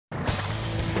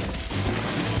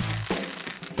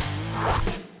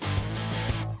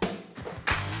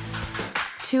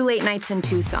2 late nights in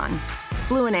Tucson.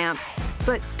 Blew an amp,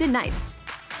 but good nights.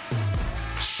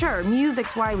 Sure,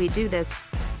 music's why we do this,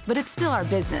 but it's still our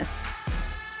business.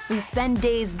 We spend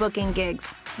days booking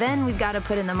gigs, then we've got to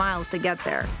put in the miles to get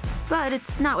there. But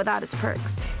it's not without its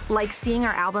perks, like seeing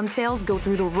our album sales go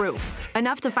through the roof,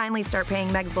 enough to finally start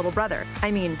paying Meg's little brother,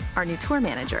 our new tour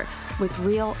manager, with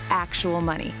real, actual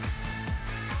money.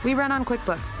 We run on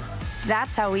QuickBooks.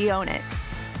 That's how we own it.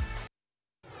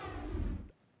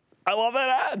 I love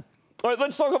that ad. All right,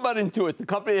 let's talk about Intuit, the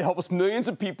company that helps millions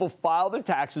of people file their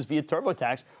taxes via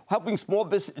TurboTax, helping small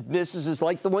businesses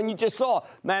like the one you just saw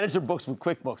manage their books with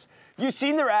QuickBooks. You've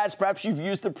seen their ads. Perhaps you've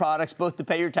used their products both to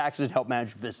pay your taxes and help manage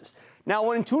your business. Now,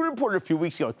 when Intuit reported a few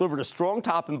weeks ago, it delivered a strong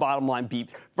top and bottom line beat,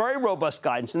 very robust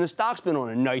guidance, and the stock's been on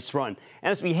a nice run.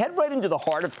 And as we head right into the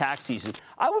heart of tax season,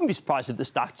 I wouldn't be surprised if the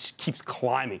stock just keeps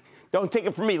climbing. Don't take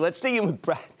it from me. Let's dig in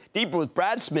with deeper with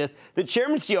Brad Smith, the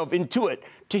chairman and CEO of Intuit,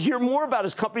 to hear more about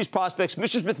his company's prospects.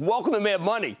 Mr. Smith, welcome to Mad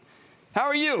Money. How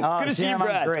are you? Good to see you,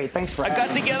 Brad. I'm great. Thanks for having me. I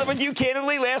got me. together with you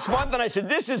candidly last month, and I said,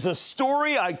 this is a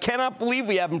story I cannot believe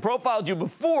we haven't profiled you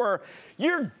before.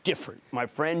 You're different, my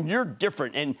friend. You're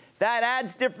different. And that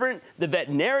ad's different. The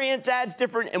veterinarian's ad's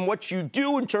different. And what you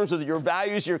do in terms of your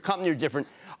values, your company, are different.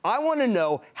 I want to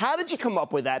know, how did you come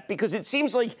up with that? Because it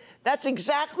seems like that's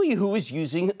exactly who is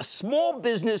using a small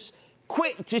business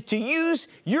to use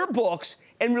your books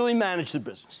and really manage the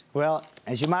business. Well,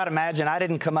 as you might imagine, I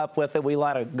didn't come up with it. We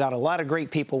got a lot of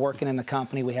great people working in the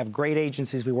company. We have great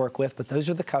agencies we work with, but those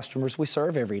are the customers we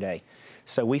serve every day.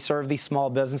 So we serve these small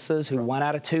businesses who 1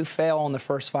 out of 2 fail in the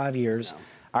first 5 years. Yeah.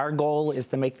 Our goal is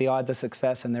to make the odds of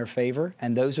success in their favor,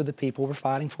 and those are the people we're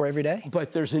fighting for every day.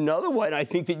 But there's another one. I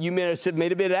think that you made a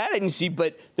bit of ad agency,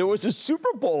 but there was a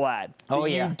Super Bowl ad that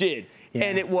you did. Yeah.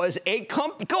 And it was a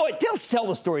company. Go ahead, tell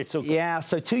the story. It's so good. Yeah,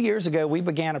 so 2 years ago, we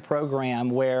began a program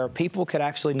where people could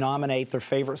actually nominate their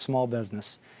favorite small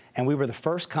business. And we were the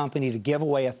first company to give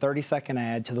away a 30-second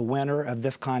ad to the winner of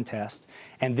this contest.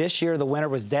 And this year, the winner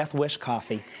was Death Wish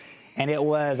Coffee. And it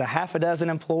was a half a dozen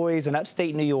employees in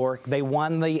upstate New York. They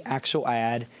won the actual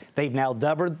ad. They've now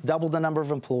doubled the number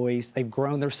of employees. They've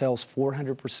grown their sales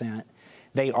 400%.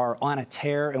 They are on a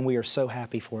tear, and we are so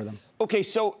happy for them. Okay,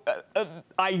 so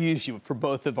I use you for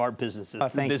both of our businesses,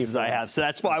 the business I have. So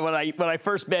that's why when I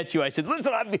first met you, I said,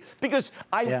 listen, because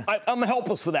I'm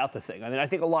helpless without the thing. I mean, I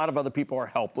think a lot of other people are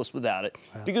helpless without it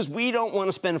because we don't want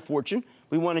to spend a fortune.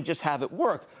 We want to just have it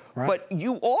work. Right. But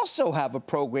you also have a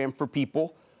program for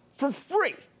people for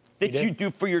free that you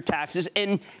do for your taxes.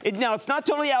 And now it's not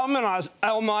totally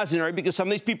eleemosynary because some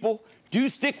of these people do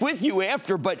stick with you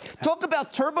after, but talk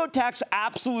about TurboTax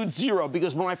Absolute Zero,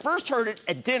 because when I first heard it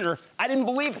at dinner, I didn't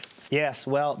believe it. Yes,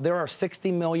 well, there are 60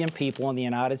 million people in the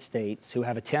United States who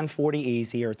have a 1040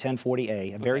 Easy or a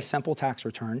 1040A, a very simple tax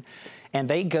return, and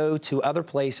they go to other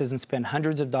places and spend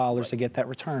hundreds of dollars to get that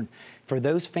return. For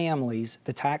those families,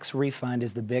 the tax refund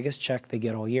is the biggest check they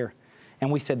get all year.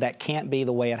 And we said that can't be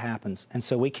the way it happens. And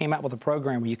so we came out with a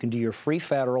program where you can do your free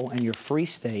federal and your free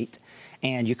state,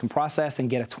 and you can process and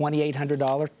get a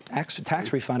 $2,800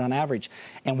 tax refund on average.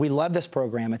 And we love this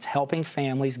program. It's helping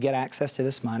families get access to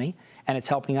this money, and it's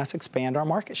helping us expand our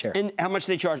market share. And how much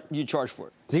you charge for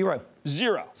it? Zero.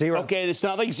 Zero. Zero. Okay, it's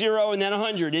not like 0 and then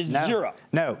 100. It's zero.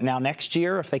 No. Now, next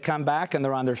year, if they come back and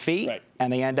they're on their feet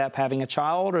and they end up having a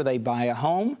child or they buy a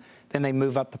home, then they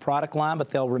move up the product line, but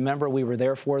they'll remember we were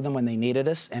there for them when they needed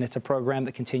us, and it's a program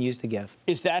that continues to give.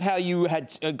 Is that how you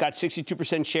had got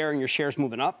 62% share and your share's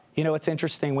moving up? You know, it's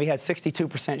interesting. We had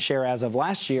 62% share as of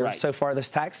last year. Right. So far this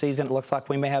tax season, it looks like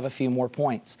we may have a few more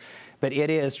points. But it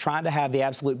is trying to have the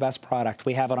absolute best product.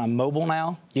 We have it on mobile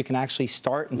now. You can actually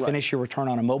start and finish your return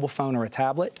on a mobile phone or a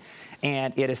tablet.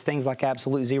 And it is things like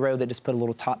Absolute Zero that just put a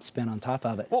little top spin on top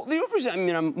of it. Well,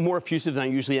 I'm more effusive than I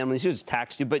usually am. This is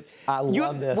tax due, but I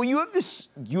love this. Well,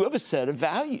 you have a set of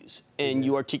values, and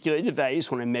you articulated the values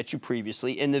when I met you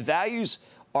previously, and the values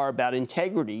are about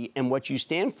integrity and what you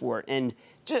stand for. And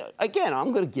again,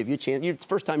 I'm going to give you a chance. It's the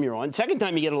first time you're on. Second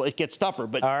time it gets tougher.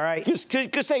 But all right, because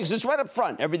it's right up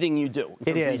front. Everything you do.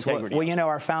 It is. Well, you know,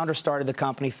 our founder started the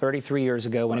company 33 years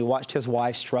ago when he watched his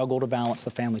wife struggle to balance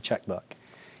the family checkbook.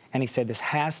 And he said, there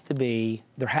has to be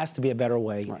a better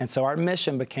way. Right. And so our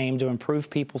mission became to improve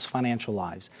people's financial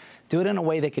lives, do it in a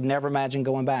way they could never imagine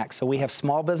going back. So we have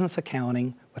small business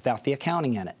accounting without the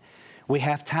accounting in it. We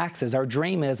have taxes. Our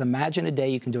dream is, imagine a day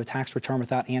you can do a tax return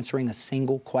without answering a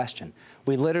single question.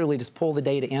 We literally just pull the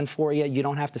data in for you. You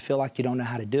don't have to feel like you don't know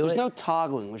how to do it. There's no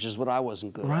toggling, which is what I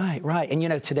wasn't good at. Right. And you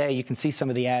know, today you can see some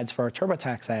of the ads for our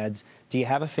TurboTax ads. Do you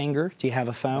have a finger? Do you have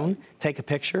a phone? Take a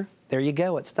picture. There you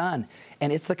go, it's done.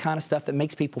 And it's the kind of stuff that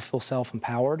makes people feel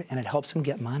self-empowered, and it helps them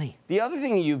get money. The other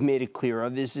thing you've made it clear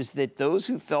of is that those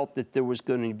who felt that there was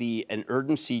going to be an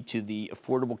urgency to the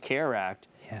Affordable Care Act,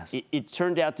 yes. it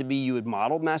turned out to be you had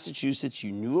modeled Massachusetts,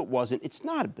 you knew it wasn't. It's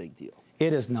not a big deal.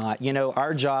 It is not. You know,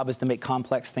 our job is to make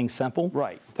complex things simple.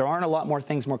 Right. There aren't a lot more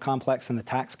things more complex than the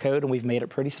tax code, and we've made it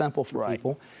pretty simple for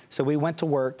people. So we went to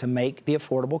work to make the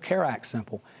Affordable Care Act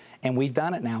simple. And we've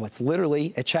done it now. It's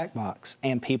literally a checkbox.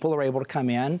 And people are able to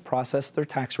come in, process their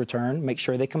tax return, make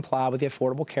sure they comply with the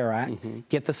Affordable Care Act,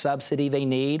 get the subsidy they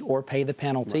need or pay the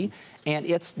penalty. And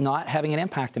it's not having an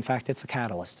impact. In fact, it's a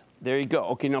catalyst. There you go.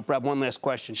 Okay, now, Brad, one last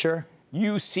question. Sure.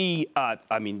 You see, I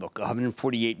mean, look,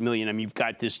 148 million. I mean, you've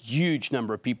got this huge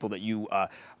number of people that you,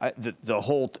 your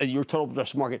total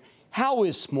addressable market. How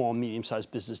is small, medium-sized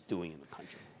business doing in the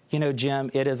country? You know, Jim,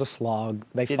 it is a slog.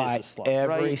 They fight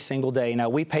every single day. Now,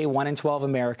 we pay 1 in 12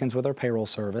 Americans with our payroll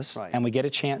service, and we get a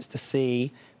chance to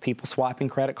see people swiping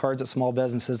credit cards at small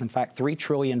businesses. In fact, $3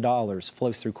 trillion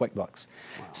flows through QuickBooks.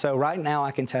 Wow. So right now,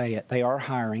 I can tell you, they are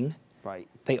hiring. Right.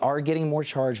 They are getting more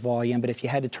charge volume, but if you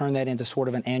had to turn that into sort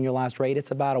of an annualized rate,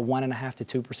 it's about a 1.5%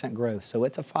 to 2% growth. So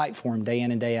it's a fight for them day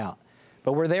in and day out.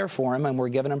 But we're there for them, and we're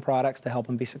giving them products to help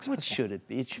them be successful. What should it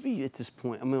be? It should be at this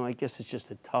point. I mean, I guess it's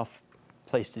just a tough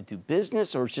place to do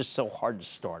business, or it's just so hard to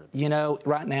start it? You know,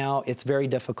 right now, it's very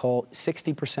difficult.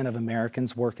 60% of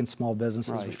Americans work in small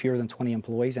businesses with fewer than 20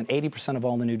 employees, and 80% of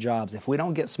all the new jobs. If we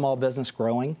don't get small business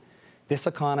growing, this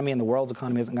economy and the world's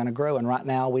economy isn't going to grow. And right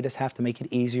now, we just have to make it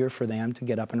easier for them to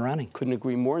get up and running. Couldn't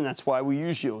agree more, and that's why we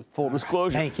use you. Full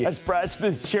disclosure. Thank you. That's Brad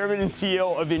Smith, Chairman and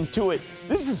CEO of Intuit.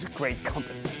 This is a great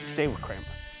company. Stay with Cramer.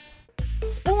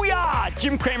 Booyah!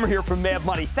 Jim Cramer here from Mad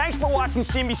Money. Thanks for watching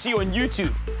CNBC on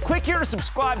YouTube. Click here to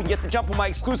subscribe and get the jump on my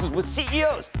exclusives with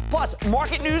CEOs, plus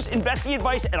market news, investing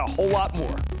advice, and a whole lot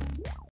more.